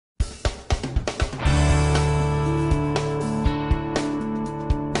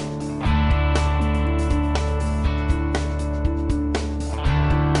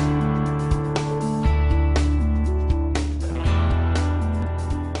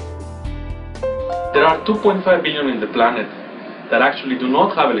There are 2.5 billion in the planet that actually do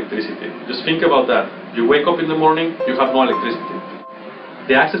not have electricity. Just think about that. You wake up in the morning, you have no electricity.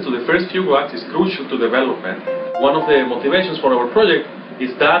 The access to the first few watts is crucial to development. One of the motivations for our project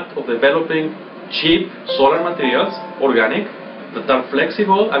is that of developing cheap solar materials, organic, that are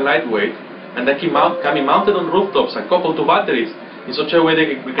flexible and lightweight, and that can be mounted on rooftops and coupled to batteries in such a way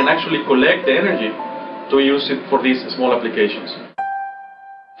that we can actually collect the energy to use it for these small applications.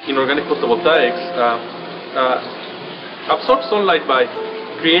 In organic photovoltaics, absorb sunlight by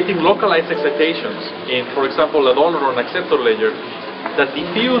creating localized excitations in, for example, a donor or an acceptor layer that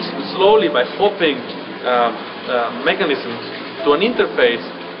diffuse slowly by hopping mechanisms to an interface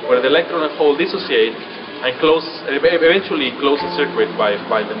where the electron and hole dissociate and eventually close the circuit by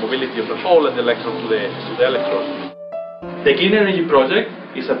the mobility of the hole and the electron to the electrode. The Clean Energy Project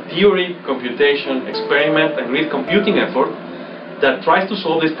is a theory, computation, experiment and grid computing effort that tries to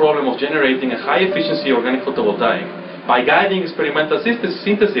solve this problem of generating a high-efficiency organic photovoltaic by guiding experimental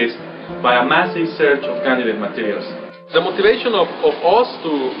synthesis by a massive search of candidate materials. The motivation of us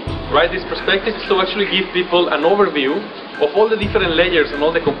to write this perspective is to actually give people an overview of all the different layers and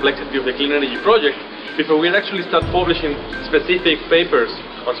all the complexity of the Clean Energy Project before we actually start publishing specific papers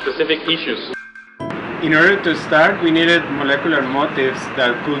on specific issues. In order to start, we needed molecular motifs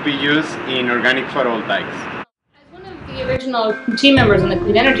that could be used in organic photovoltaics. As one of the original team members in the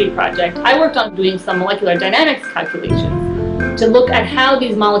Clean Energy Project, I worked on doing some molecular dynamics calculations to look at how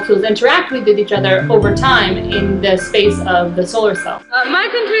these molecules interact with each other over time in the space of the solar cell. My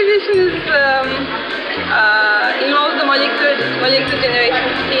contribution is involves the molecular generation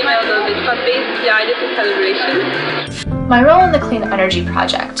scheme methodology, but basically I did the calibration. My role in the Clean Energy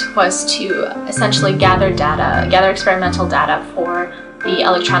Project was to essentially gather experimental data for the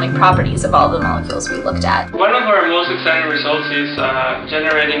electronic properties of all the molecules we looked at. One of our most exciting results is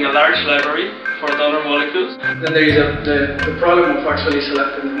generating a large library for donor molecules. Then there is the problem of actually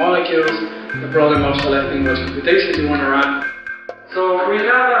selecting the molecules, the problem of selecting which computations you want to run. So we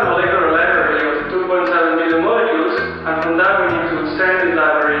have a molecular library of 2.7 million molecules, and from that we need to send the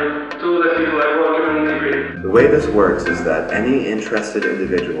library to the people that work in the grid. The way this works is that any interested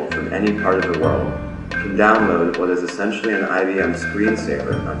individual from any part of the world can download what is essentially an IBM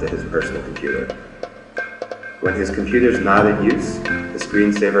screensaver onto his personal computer. When his computer is not in use, the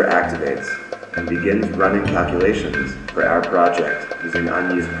screensaver activates and begins running calculations for our project using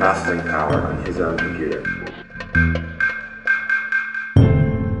unused processing power on his own computer.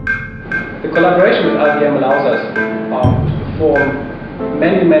 The collaboration with IBM allows us to perform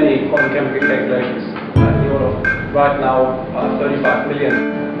many quantum chemical calculations in the order of right now 35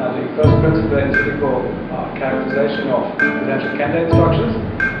 million. The first principle and typical characterization of potential candidate structures,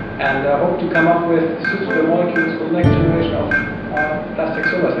 and hope to come up with suitable molecules for the next generation of plastic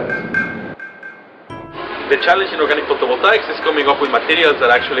solar cells. The challenge in organic photovoltaics is coming up with materials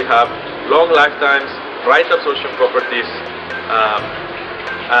that actually have long lifetimes, right absorption properties,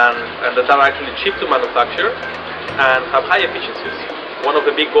 and that are actually cheap to manufacture and have high efficiencies. One of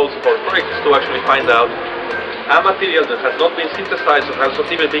the big goals of our project is to actually find out a material that has not been synthesized or has not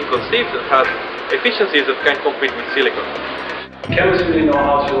even been conceived that has efficiencies that can compete with silicon. Chemists really know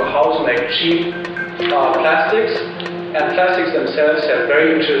how to make cheap plastics, and plastics themselves have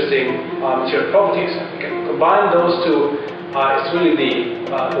very interesting material properties. We can combine those two. It's really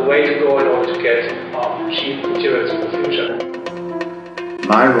the way to go in order to get cheap materials in the future.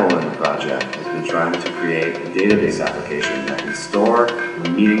 My role in the project has been trying to create a database application that can store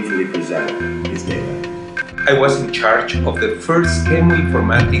and meaningfully present these data. I was in charge of the first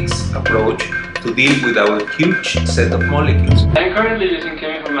chemoinformatics approach to deal with our huge set of molecules. I'm currently using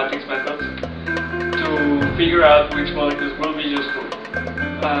chemoinformatics methods to figure out which molecules will be useful.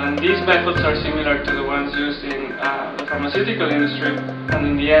 And these methods are similar to the ones used in the pharmaceutical industry, and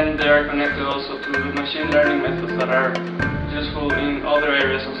in the end they are connected also to the machine learning methods that are useful in other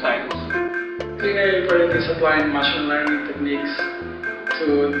areas of science. Clean Energy Project is applying machine learning techniques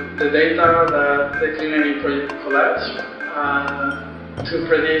to the data that the Clean Energy Project collects to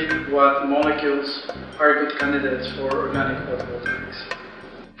predict what molecules are good candidates for organic photovoltaics.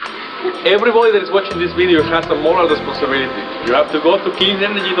 Everybody that is watching this video has a moral responsibility. You have to go to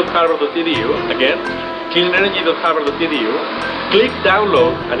cleanenergy.harvard.edu, again, cleanenergy.harvard.edu, click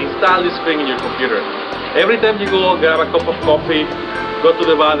download and install this thing in your computer. Every time you go grab a cup of coffee, go to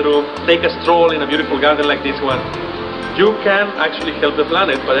the bathroom, take a stroll in a beautiful garden like this one, you can actually help the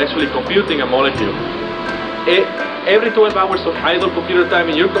planet by actually computing a molecule. Every 12 hours of idle computer time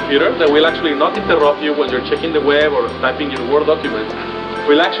in your computer that will actually not interrupt you when you're checking the web or typing your Word document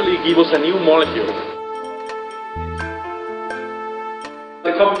will actually give us a new molecule. The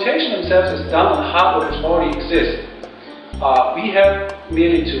the computation themselves is done on hardware which already exists. We have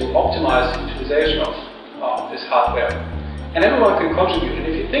merely to optimize the utilization of this hardware. And everyone can contribute. And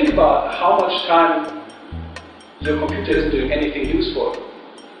if you think about how much time your computer isn't doing anything useful,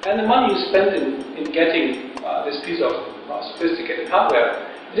 and the money you spend in getting this piece of sophisticated hardware,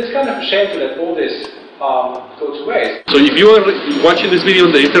 it is kind of a shame to let all this go to waste. So if you are watching this video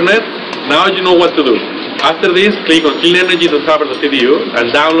on the internet, now you know what to do. After this, click on cleanenergy.harvard.edu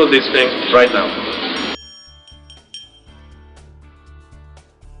and download this thing right now.